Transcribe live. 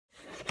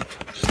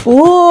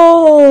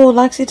Whoa,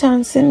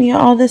 L'Occitane sent me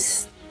all this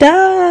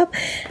stuff.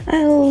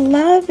 I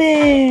love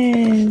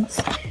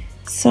it.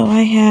 So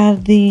I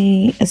have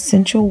the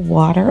essential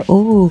water.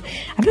 Ooh,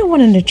 I've been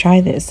wanting to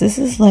try this. This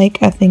is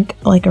like, I think,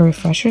 like a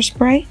refresher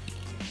spray.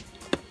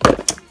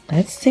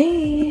 Let's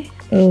see.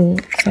 Oh,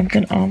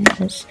 something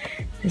almost.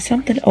 Is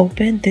something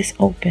open? This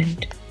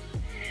opened.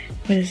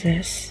 What is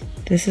this?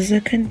 This is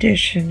a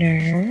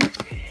conditioner.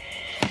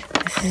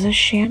 This is a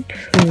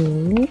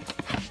shampoo.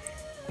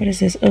 What is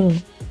this? Oh.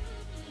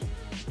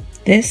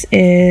 This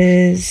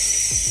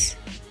is...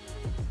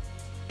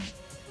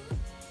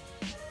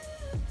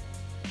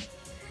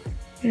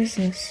 What is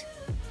this?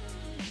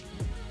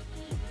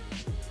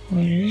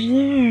 What is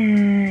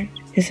that?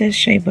 It says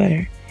shea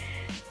butter.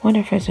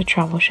 Wonder if it's a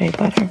travel shea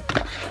butter.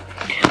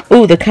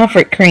 Ooh, the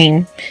comfort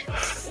cream.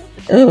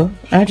 Ooh,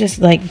 I just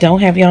like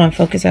don't have y'all in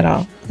focus at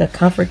all. The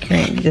comfort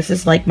cream. This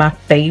is like my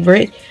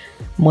favorite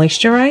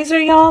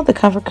moisturizer, y'all. The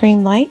comfort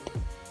cream light.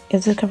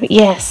 Is it comfort?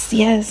 Yes,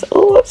 yes.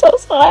 Oh, I'm so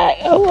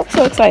excited. Oh, I'm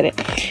so excited.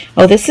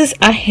 Oh, this is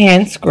a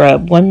hand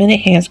scrub. 1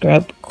 minute hand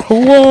scrub.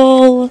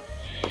 Cool.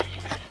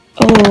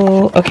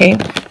 Oh, okay.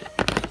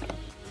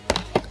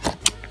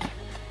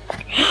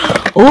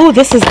 Oh,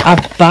 this is a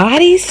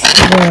body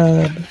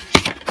scrub.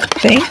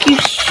 Thank you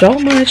so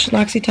much,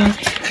 L'Occitane.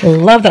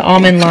 Love the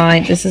almond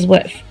line. This is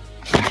what...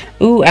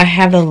 Ooh, I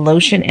have the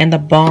lotion and the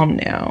balm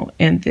now.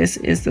 And this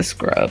is the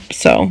scrub.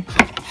 So...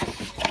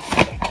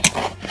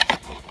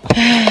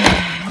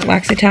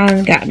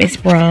 L'Occitane got me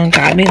sprung,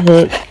 got me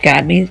hooked,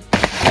 got me...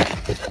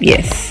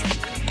 Yes.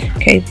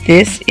 Okay,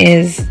 this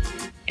is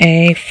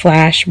a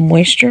Flash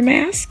Moisture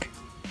Mask.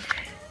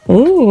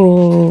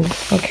 Ooh,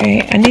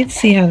 okay. I need to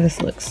see how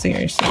this looks,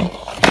 seriously.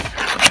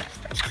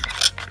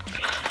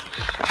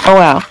 Oh,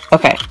 wow.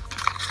 Okay.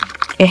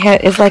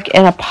 It's like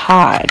in a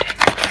pod.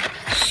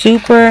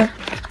 Super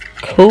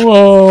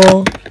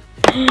cool.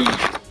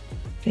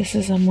 This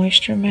is a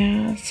moisture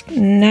mask.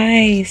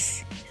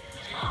 Nice.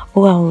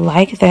 Oh, I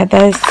like that.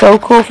 That is so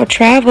cool for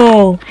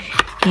travel.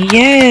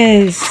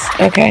 Yes.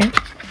 Okay.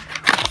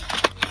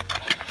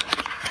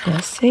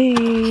 Let's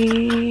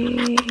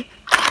see.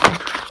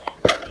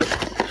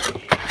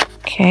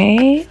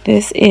 Okay.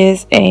 This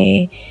is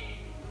a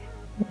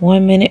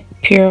 1 minute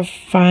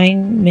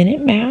purifying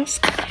minute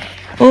mask.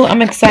 Oh,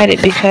 I'm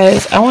excited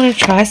because I want to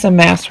try some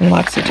masks from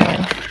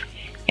L'Occitane.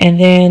 And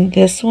then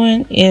this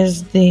one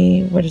is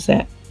the, what is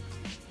that?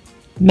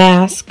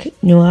 Mask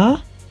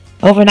Noir.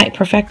 Overnight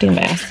perfecting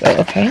mask. So,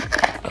 okay,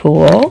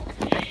 cool.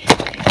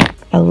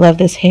 I love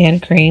this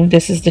hand cream.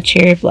 This is the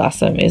cherry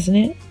blossom, isn't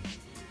it?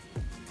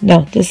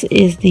 No, this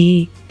is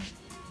the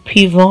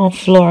Pivot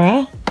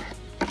Flora.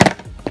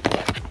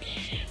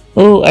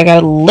 Oh, I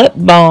got a lip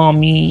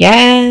balm.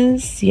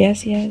 Yes,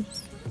 yes, yes.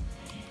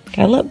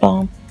 Got a lip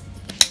balm.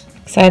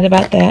 Excited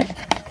about that.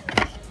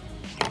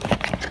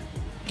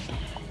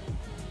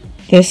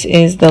 This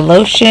is the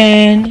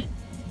lotion.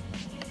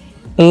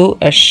 Ooh,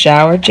 a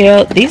shower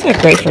gel. These are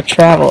great for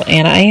travel,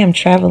 and I am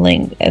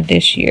traveling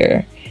this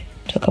year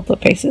to a couple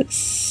of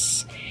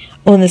places.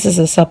 Oh, and this is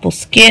a supple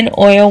skin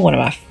oil, one of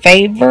my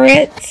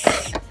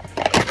favorites.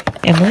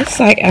 And looks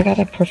like I got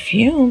a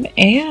perfume,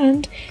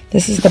 and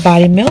this is the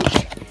body milk.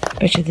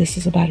 Bet you this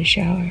is a body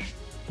shower.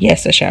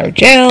 Yes, a shower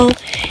gel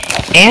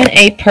and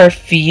a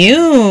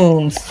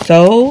perfume.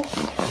 So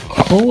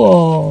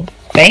cool.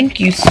 Thank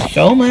you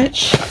so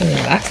much,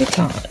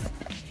 L'Occitane.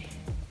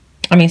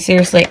 I mean,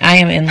 seriously, I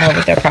am in love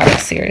with their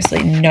products.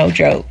 Seriously, no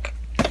joke.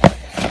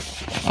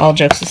 All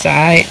jokes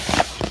aside,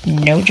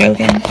 no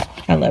joking.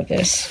 I love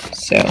this.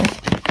 So,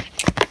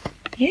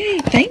 yay,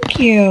 thank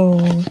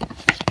you.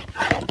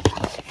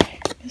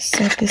 Let's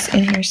set this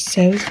in here.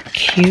 So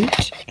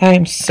cute. I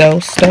am so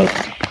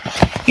stoked.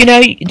 You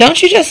know,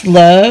 don't you just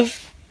love...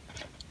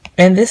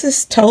 And this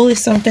is totally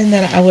something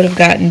that I would have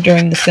gotten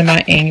during the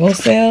semi-annual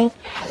sale.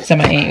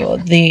 Semi-annual.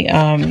 The,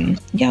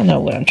 y'all know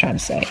what I'm trying to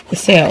say. The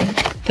sale.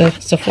 The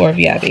Sephora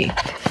VIB.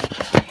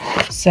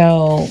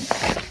 So,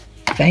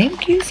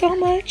 thank you so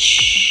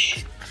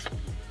much.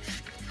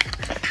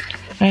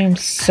 I am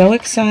so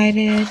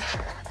excited.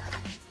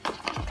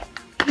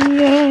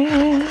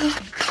 Yeah.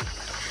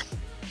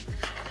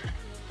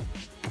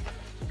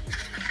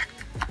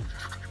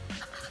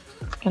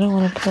 I don't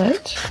want to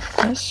put...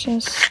 Let's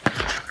just...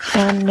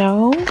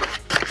 no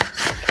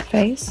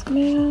face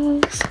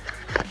mask.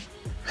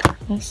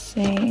 Let's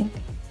see.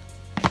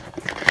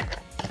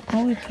 Why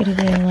don't we put it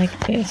in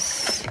like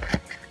this?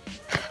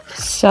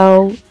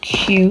 So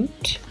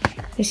cute.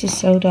 This is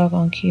so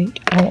doggone cute.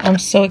 I'm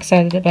so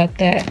excited about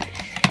that.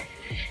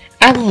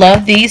 I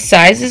love these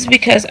sizes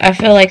because I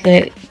feel like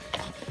that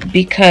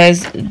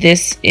because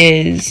this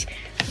is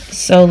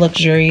so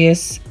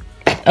luxurious,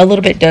 a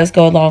little bit does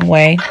go a long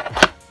way.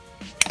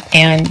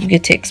 And you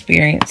get to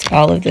experience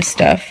all of this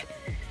stuff.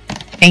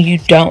 And you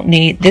don't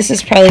need... This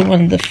is probably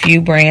one of the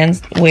few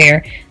brands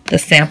where the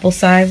sample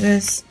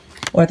sizes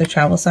or the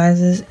travel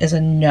sizes is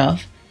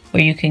enough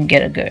where you can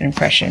get a good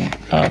impression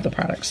of the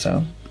product.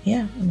 So,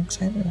 yeah, I'm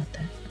excited about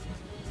that.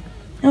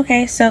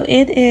 Okay, so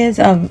it is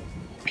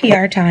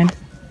PR time.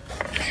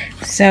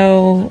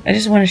 So I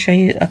just want to show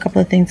you a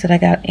couple of things that I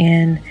got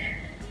in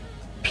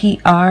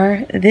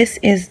PR. This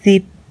is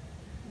the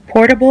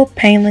portable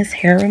painless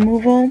hair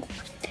removal,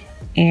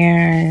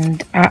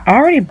 and I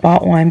already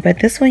bought one, but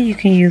this one you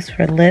can use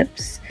for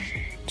lips,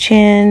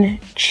 chin,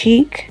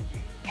 cheek,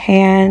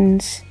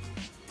 hands,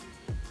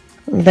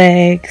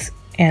 legs,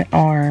 and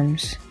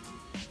arms.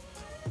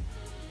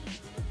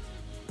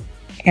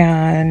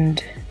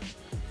 And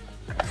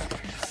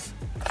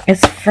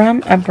it's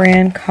from a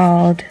brand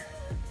called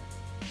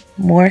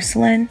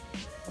Morslin.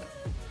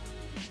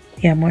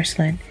 Yeah,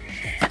 Morslin.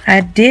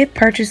 I did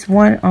purchase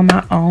one on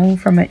my own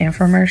from an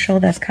infomercial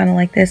that's kind of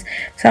like this,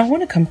 so I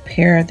want to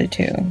compare the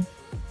two.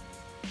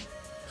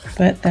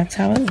 But that's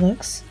how it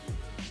looks.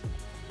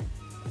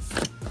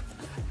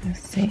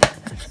 Let's see.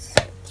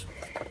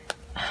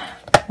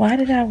 Why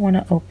did I want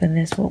to open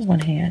this with one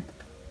hand?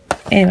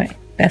 Anyway,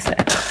 that's it.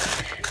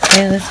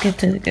 Okay, let's get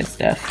to the good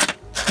stuff.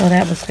 Well,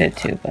 that was good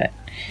too, but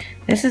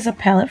this is a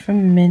palette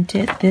from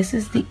Minted. This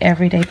is the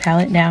Everyday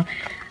palette. Now,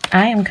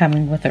 I am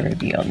coming with a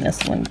review on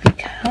this one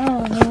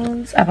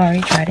because I've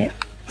already tried it.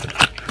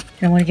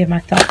 And I want to give my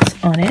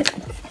thoughts on it.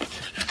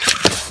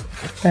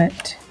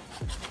 But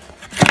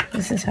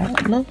this is how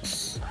it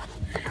looks.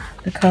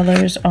 The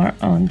colors are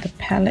on the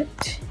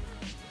palette.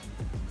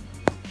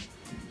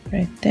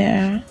 Right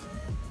there.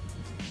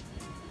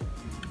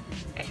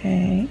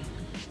 Okay.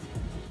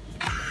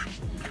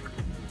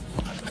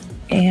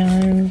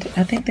 And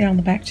I think they're on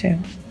the back too.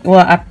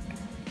 Well,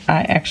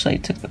 I actually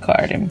took the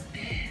card and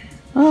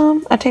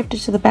I taped it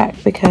to the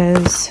back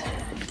because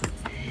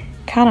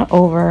kind of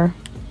over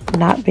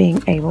not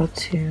being able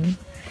to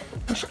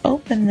just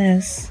open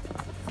this,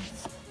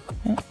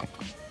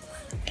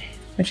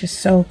 which is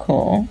so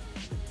cool.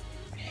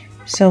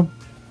 So,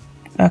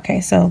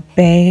 okay, so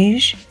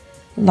beige,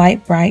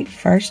 light bright,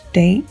 first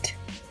date.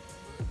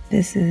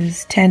 This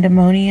is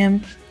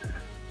Tandemonium,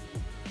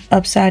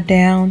 upside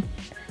down,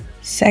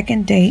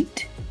 second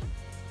date,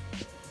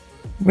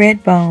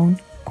 red bone,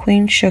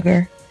 queen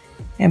sugar,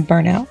 and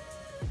burnout.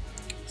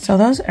 So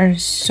those are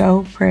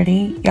so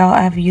pretty, y'all.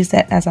 I've used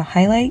that as a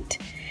highlight.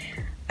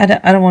 I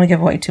don't want to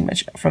give away too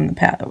much from the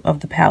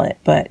palette,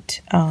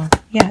 but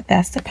yeah,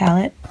 that's the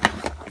palette.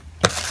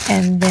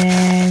 And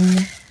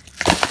then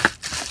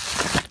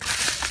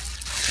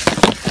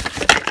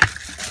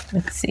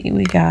let's see,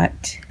 we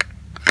got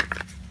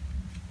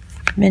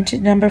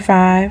Minted number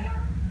 5,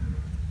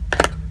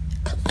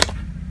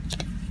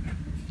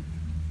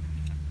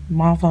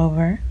 Mauve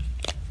Over,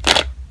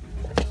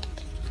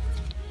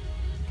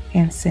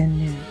 and Send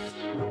New.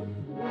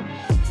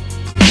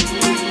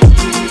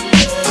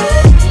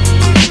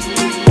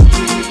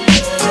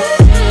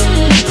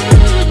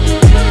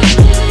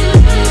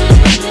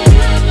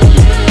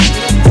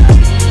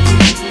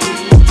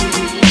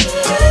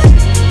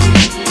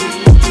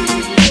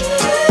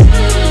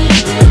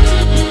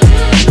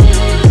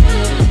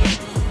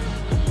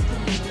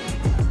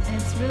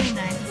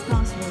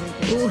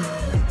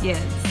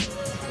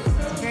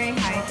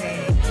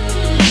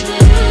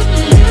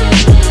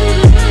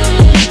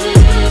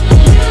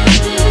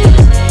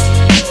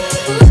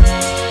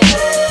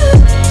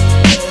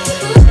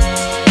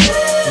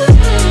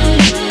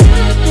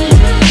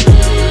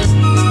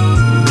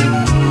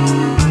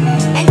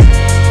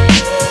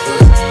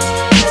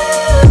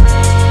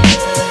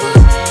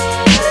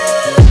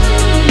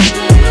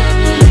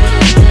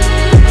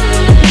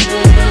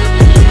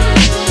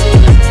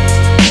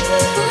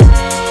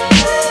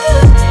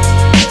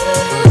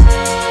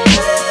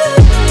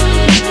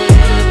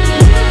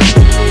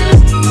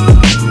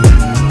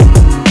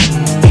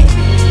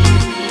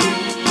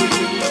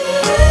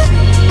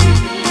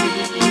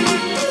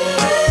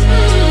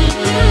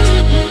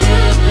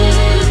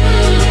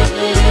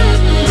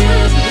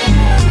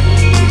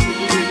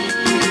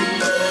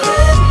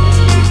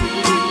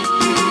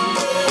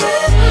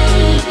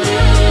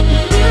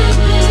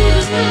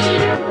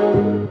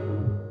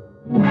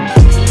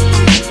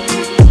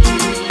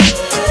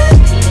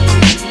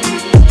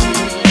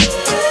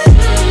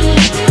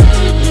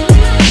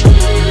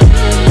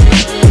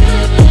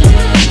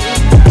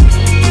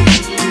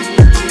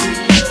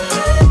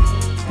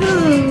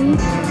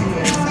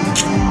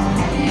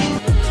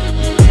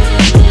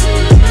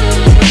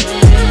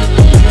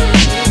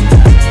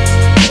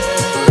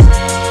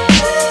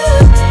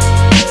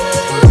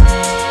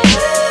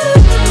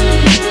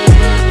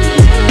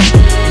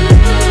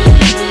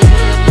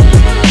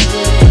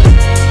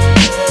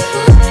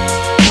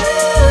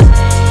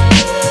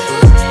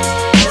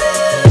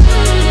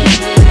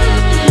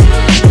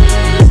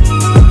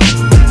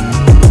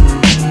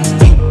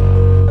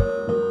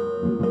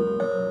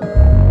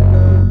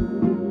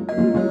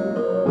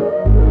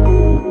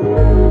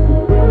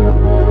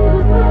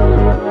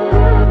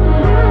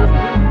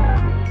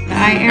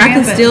 I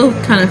can still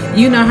kind of,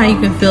 you know how you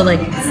can feel like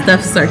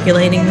stuff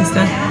circulating and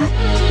stuff?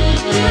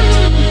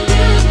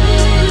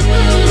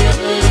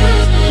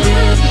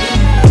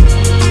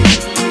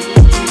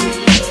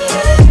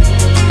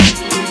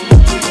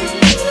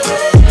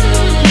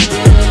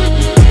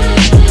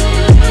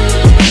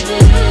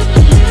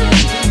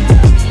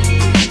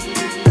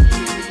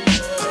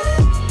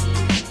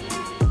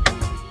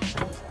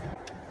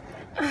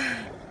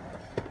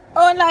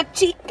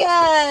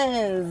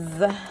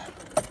 guys.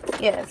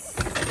 Yes,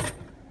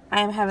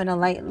 I am having a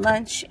light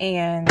lunch,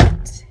 and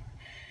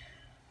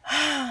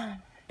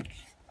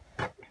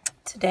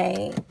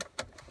today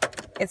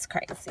it's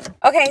crazy.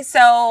 Okay,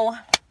 so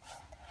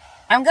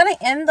I'm gonna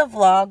end the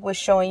vlog with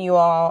showing you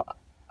all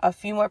a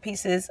few more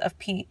pieces of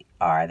PR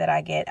that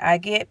I get. I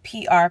get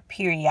PR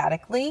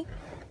periodically,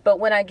 but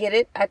when I get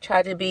it, I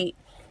try to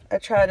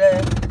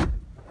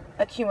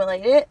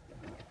accumulate it.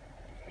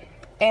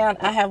 And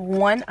I have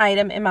one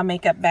item in my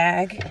makeup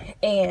bag,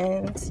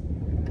 and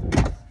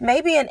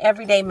maybe in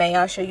everyday May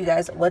I'll show you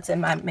guys what's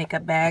in my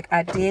makeup bag.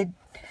 I did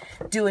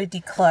do a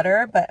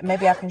declutter, but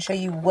maybe I can show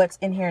you what's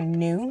in here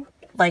new.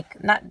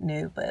 Like, not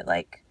new, but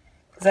like,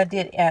 because I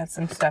did add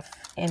some stuff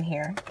in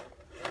here.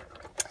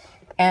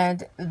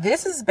 And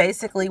this is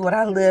basically what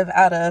I live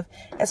out of,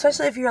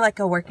 especially if you're like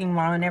a working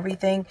mom and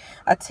everything.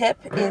 A tip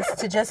is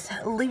to just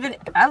leave it.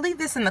 I leave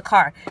this in the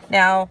car.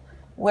 Now,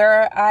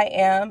 where I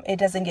am, it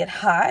doesn't get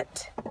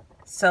hot.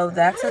 So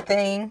that's a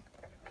thing.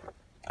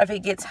 If it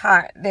gets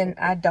hot, then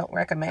I don't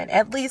recommend.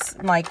 At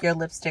least like your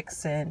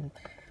lipsticks and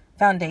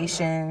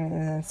foundation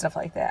and stuff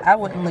like that. I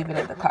wouldn't leave it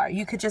in the car.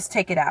 You could just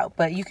take it out,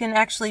 but you can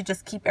actually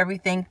just keep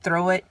everything,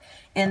 throw it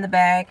in the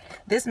bag.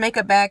 This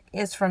makeup bag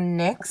is from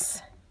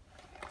NYX.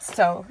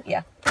 So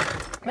yeah,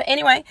 but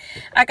anyway,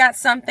 I got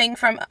something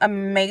from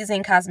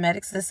Amazing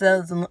Cosmetics. This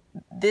is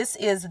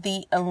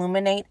the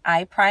Illuminate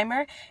Eye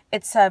Primer.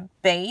 It's a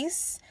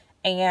base,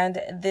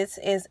 and this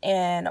is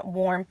in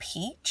Warm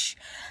Peach.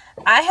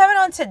 I have it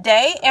on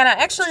today, and I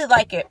actually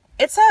like it.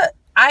 It's a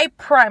eye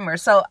primer.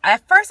 So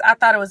at first I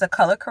thought it was a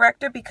color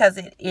corrector because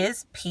it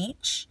is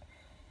peach.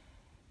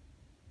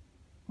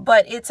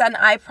 But it's an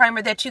eye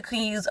primer that you can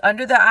use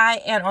under the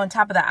eye and on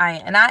top of the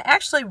eye. And I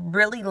actually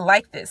really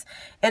like this.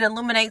 It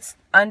illuminates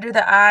under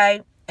the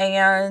eye.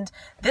 And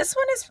this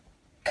one is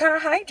kind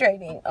of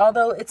hydrating,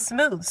 although it's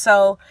smooth.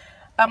 So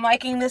I'm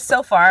liking this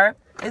so far.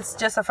 It's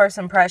just a first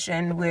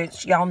impression,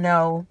 which y'all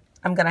know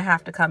I'm going to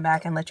have to come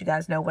back and let you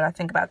guys know what I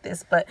think about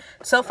this. But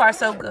so far,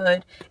 so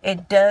good.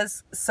 It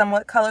does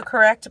somewhat color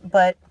correct,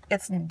 but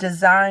it's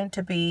designed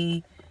to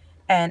be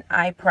an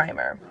eye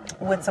primer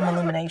with some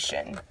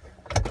illumination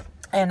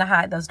and to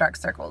hide those dark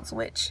circles,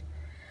 which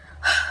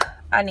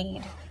I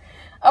need.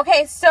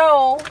 Okay,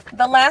 so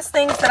the last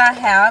things that I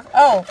have,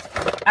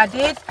 I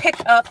did pick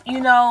up, you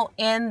know,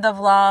 in the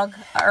vlog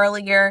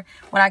earlier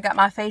when I got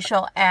my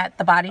facial at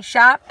the Body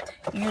Shop,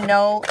 you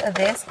know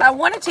this. I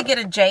wanted to get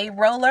a J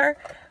roller,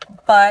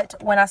 but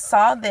when I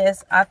saw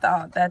this, I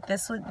thought that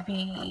this would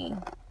be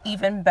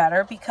even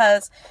better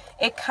because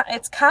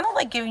it's kind of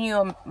like giving you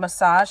a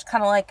massage,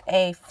 kind of like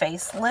a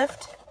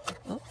facelift.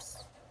 Oops.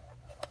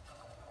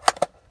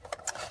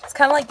 It's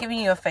kind of like giving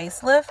you a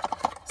facelift.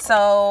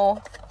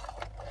 So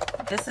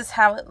this is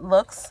how it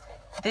looks.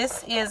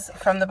 This is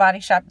from the Body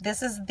Shop.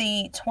 This is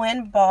the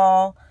Twin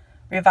Ball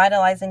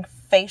Revitalizing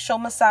Facial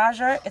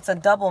Massager. It's a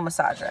double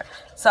massager.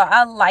 So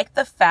I like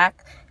the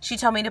fact, she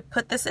told me to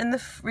put this in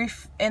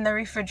the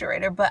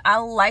refrigerator, but I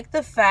like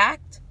the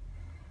fact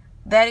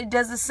that it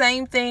does the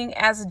same thing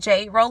as a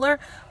Jade roller.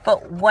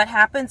 But what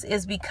happens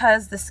is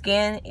because the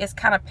skin is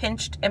kind of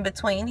pinched in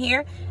between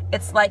here,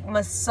 it's like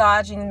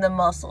massaging the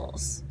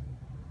muscles.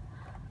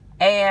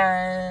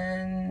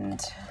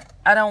 And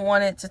I don't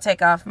want it to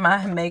take off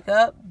my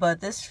makeup, but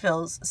this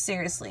feels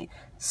seriously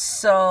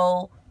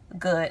so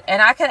good.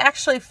 And I can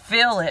actually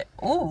feel it.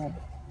 Ooh,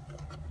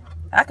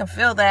 I can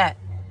feel that.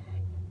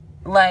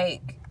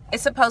 Like,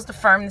 it's supposed to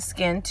firm the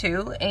skin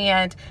too.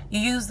 And you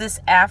use this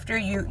after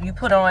you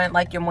put on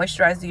like your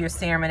moisturizer, your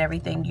serum and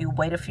everything. You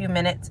wait a few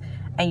minutes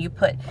and you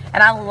put.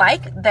 And I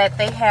like that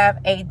they have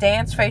a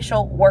dance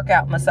facial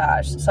workout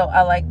massage. So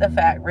I like the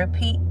fact,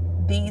 repeat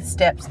these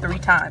steps 3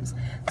 times.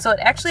 So it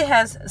actually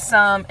has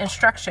some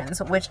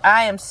instructions, which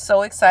I am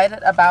so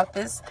excited about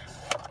this.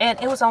 And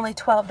it was only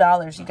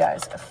 $12, you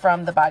guys,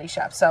 from the Body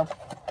Shop. So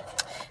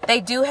they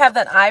do have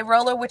that eye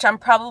roller, which I'm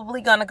probably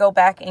gonna go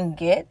back and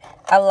get.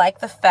 I like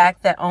the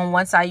fact that on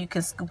one side you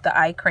can scoop the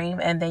eye cream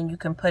and then you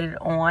can put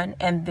it on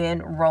and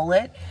then roll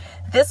it.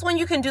 This one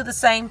you can do the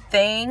same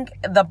thing.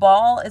 The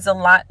ball is a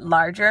lot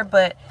larger,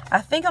 but I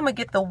think I'm gonna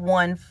get the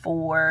one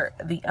for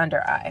the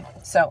under eye.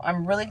 So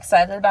I'm really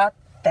excited about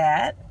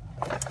that.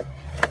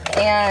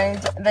 And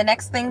the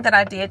next thing that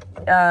I did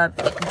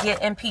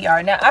get in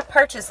PR. Now, I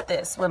purchased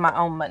this with my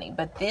own money,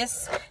 but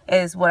this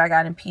is what I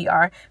got in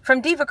PR from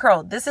Diva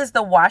Curl. This is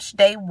the Wash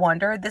Day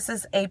Wonder. This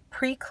is a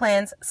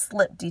pre-cleanse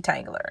slip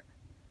detangler.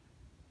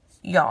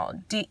 Y'all,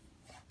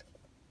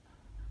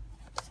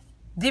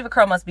 Diva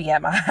Curl must be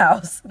at my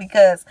house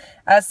because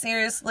I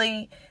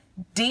seriously,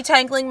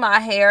 detangling my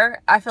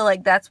hair, I feel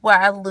like that's where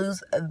I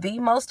lose the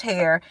most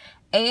hair.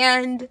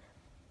 And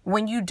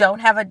when you don't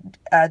have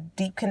a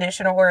deep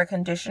conditioner or a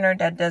conditioner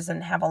that doesn't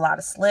have a lot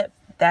of slip,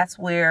 that's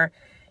where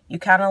you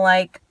kind of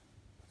like,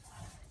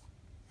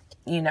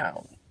 you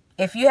know,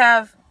 if you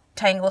have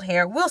tangled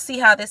hair, we'll see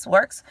how this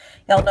works.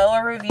 Y'all know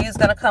a review is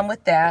going to come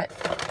with that.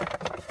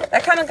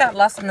 That kind of got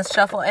lost in the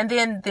shuffle. And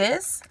then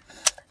this,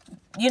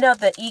 you know,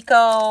 the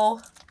Eco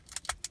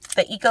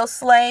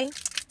Slay.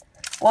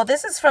 Well,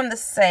 this is from the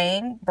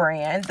same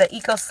brand, the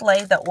Eco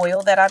Slay, the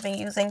oil that I've been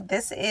using.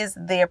 This is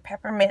their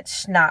peppermint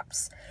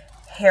schnapps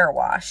hair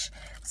wash.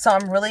 So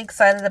I'm really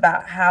excited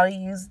about how to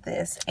use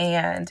this.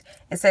 And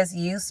it says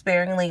use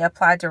sparingly,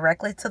 apply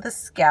directly to the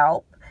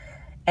scalp.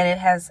 And it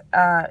has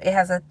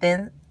a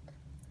thin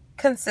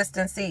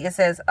consistency. It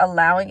says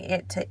allowing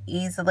it to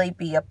easily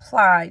be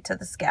applied to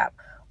the scalp.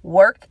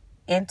 Work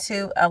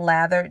into a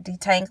lather,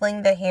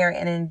 detangling the hair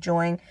and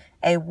enjoying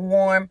a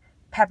warm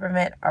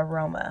peppermint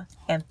aroma,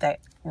 and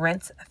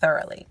rinse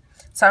thoroughly.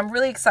 So I'm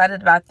really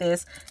excited about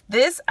this.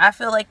 This I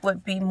feel like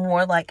would be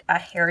more like a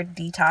hair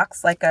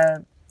detox,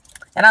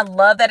 and I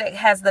love that it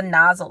has the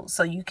nozzle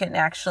so you can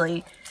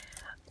actually,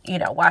 you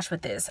know, wash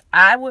with this.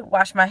 I would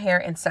wash my hair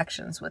in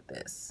sections with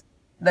this.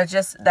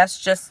 That's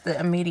just the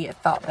immediate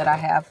thought that I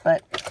have,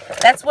 but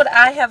that's what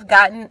I have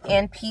gotten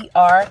in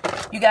PR.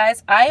 You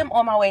guys, I am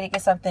on my way to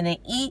get something to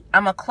eat.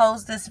 I'm gonna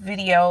close this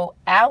video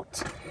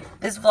out,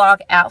 this vlog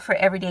out for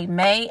Everyday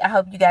May. I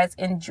hope you guys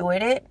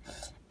enjoyed it,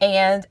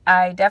 and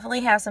I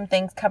definitely have some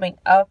things coming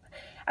up.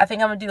 I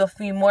think I'm gonna do a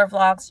few more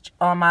vlogs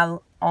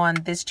on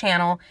this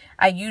channel.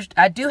 I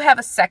do have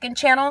a second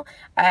channel.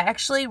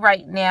 Actually,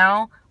 right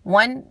now,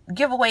 one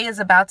giveaway is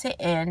about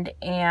to end,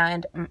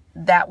 and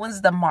that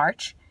was the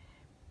March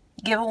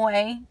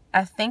giveaway.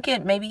 I think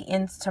it maybe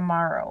ends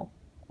tomorrow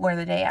or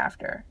the day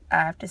after. I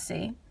have to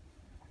see.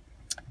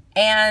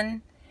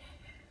 And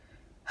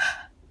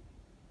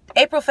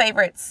April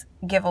favorites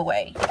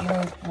giveaway.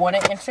 You want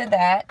to enter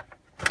that.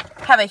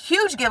 Have a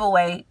huge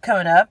giveaway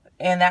coming up,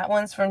 and that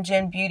one's from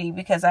Jen Beauty,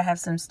 because I have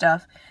some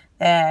stuff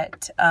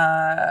that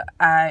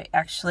I've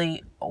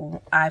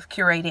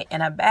curated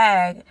in a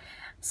bag.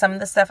 Some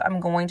of the stuff I'm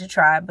going to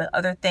try, but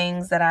other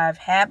things that I've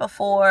had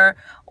before,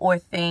 or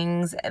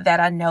things that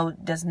I know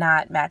does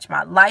not match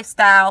my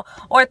lifestyle,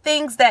 or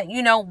things that,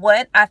 you know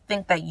what, I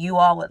think that you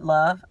all would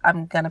love,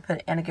 I'm going to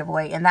put in a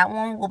giveaway. And that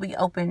one will be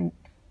open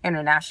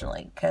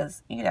internationally,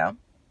 because, you know,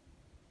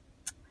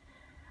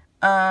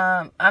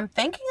 I'm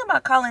thinking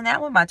about calling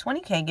that one my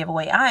 20K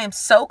giveaway. I am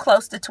so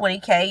close to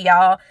 20K,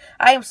 y'all.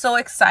 I am so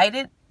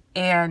excited,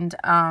 and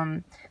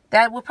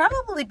that will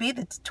probably be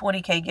the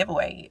 20K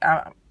giveaway.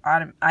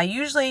 I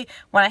usually,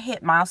 when I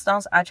hit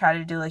milestones, I try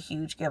to do a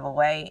huge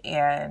giveaway.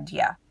 And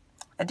yeah,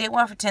 I did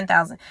one for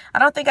 10,000. I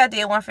don't think I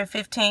did one for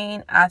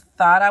 15. I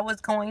thought I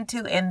was going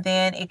to, and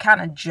then it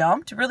kind of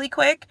jumped really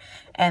quick.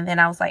 And then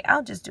I was like,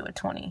 I'll just do a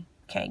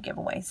 20K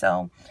giveaway.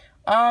 So,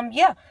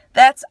 yeah,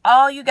 that's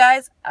all, you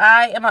guys.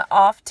 I am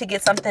off to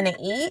get something to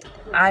eat.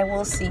 I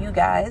will see you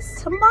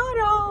guys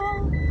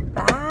tomorrow.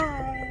 Bye.